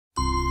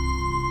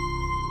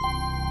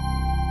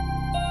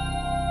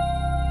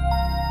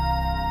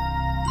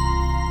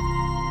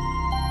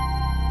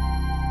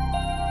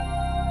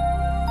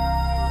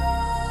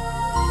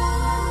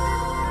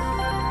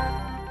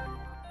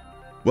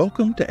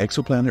Welcome to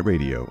Exoplanet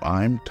Radio.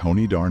 I'm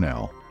Tony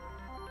Darnell.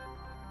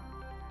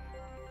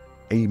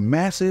 A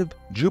massive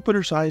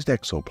Jupiter-sized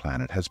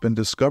exoplanet has been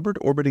discovered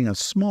orbiting a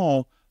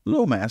small,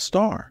 low-mass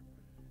star,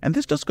 and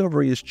this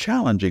discovery is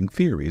challenging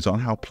theories on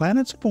how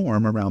planets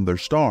form around their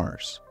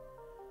stars.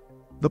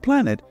 The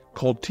planet,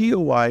 called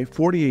TOI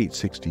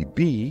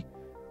 4860b,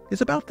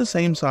 is about the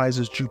same size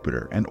as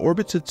Jupiter and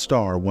orbits its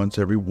star once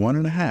every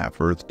 1.5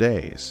 Earth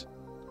days,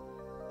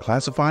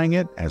 classifying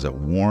it as a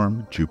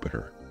warm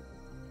Jupiter.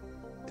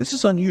 This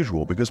is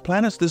unusual because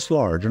planets this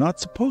large are not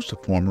supposed to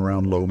form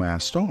around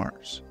low-mass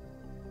stars.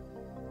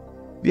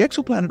 The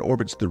exoplanet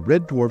orbits the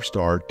red dwarf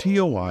star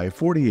TOI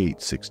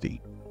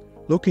 4860,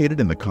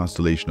 located in the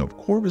constellation of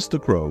Corvus the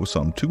Crow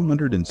some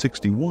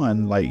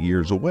 261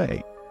 light-years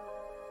away.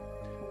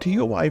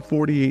 TOI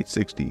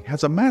 4860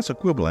 has a mass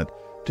equivalent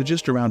to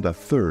just around a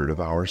third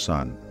of our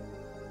Sun.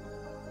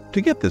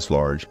 To get this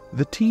large,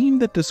 the team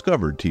that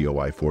discovered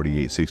TOI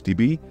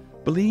 4860b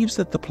believes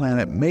that the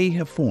planet may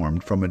have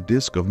formed from a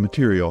disk of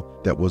material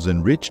that was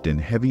enriched in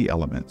heavy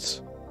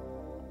elements.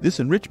 This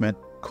enrichment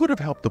could have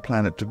helped the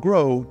planet to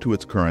grow to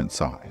its current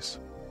size.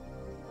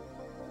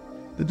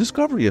 The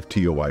discovery of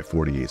TOI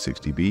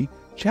 4860b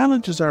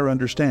challenges our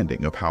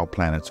understanding of how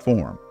planets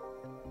form.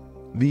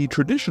 The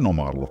traditional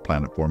model of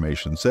planet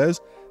formation says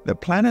that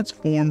planets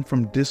form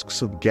from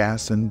disks of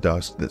gas and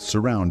dust that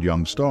surround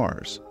young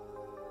stars.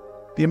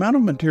 The amount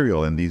of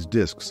material in these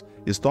disks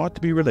is thought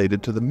to be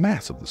related to the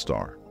mass of the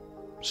star.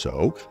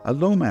 So, a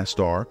low-mass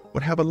star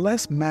would have a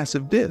less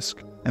massive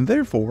disk, and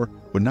therefore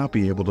would not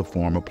be able to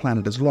form a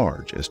planet as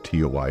large as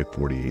TOI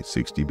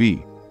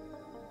 4860b.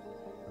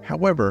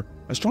 However,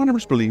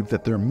 astronomers believe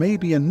that there may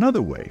be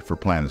another way for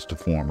planets to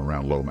form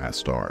around low-mass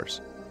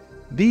stars.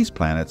 These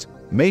planets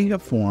may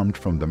have formed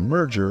from the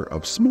merger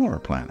of smaller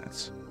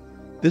planets.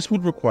 This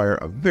would require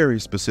a very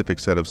specific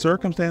set of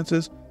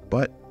circumstances,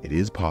 but it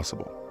is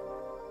possible.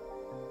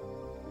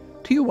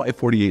 TOI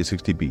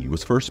 4860b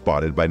was first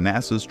spotted by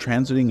NASA's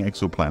Transiting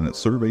Exoplanet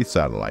Survey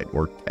Satellite,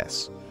 or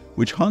TESS,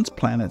 which hunts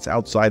planets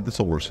outside the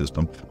solar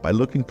system by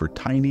looking for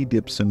tiny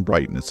dips in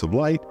brightness of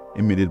light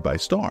emitted by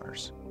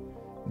stars.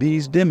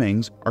 These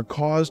dimmings are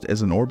caused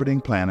as an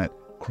orbiting planet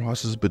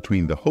crosses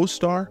between the host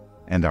star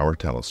and our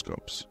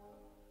telescopes.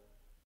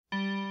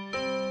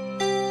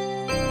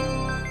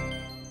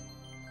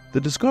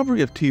 The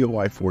discovery of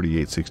TOI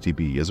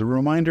 4860b is a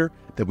reminder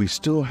that we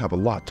still have a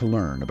lot to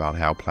learn about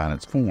how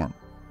planets form.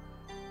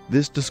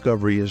 This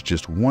discovery is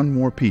just one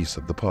more piece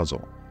of the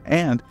puzzle,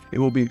 and it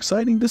will be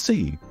exciting to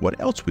see what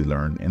else we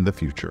learn in the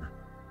future.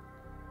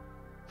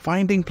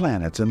 Finding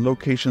planets in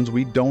locations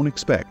we don't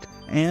expect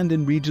and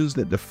in regions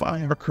that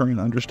defy our current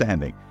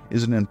understanding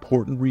is an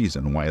important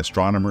reason why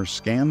astronomers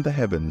scan the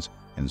heavens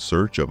in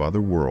search of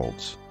other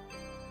worlds.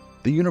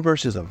 The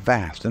universe is a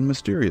vast and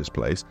mysterious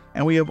place,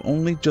 and we have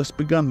only just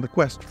begun the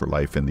quest for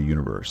life in the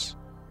universe.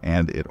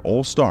 And it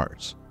all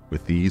starts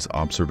with these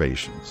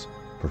observations,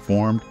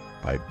 performed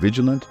by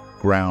vigilant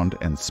ground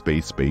and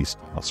space-based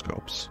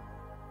telescopes.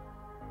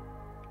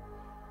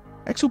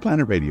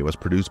 Exoplanet Radio is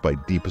produced by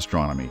Deep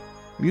Astronomy.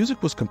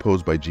 Music was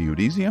composed by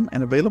Geodesium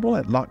and available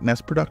at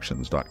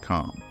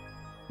LochNessProductions.com.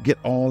 Get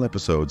all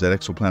episodes at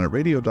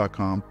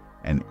exoplanetradio.com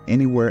and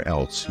anywhere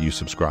else you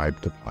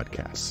subscribe to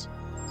podcasts.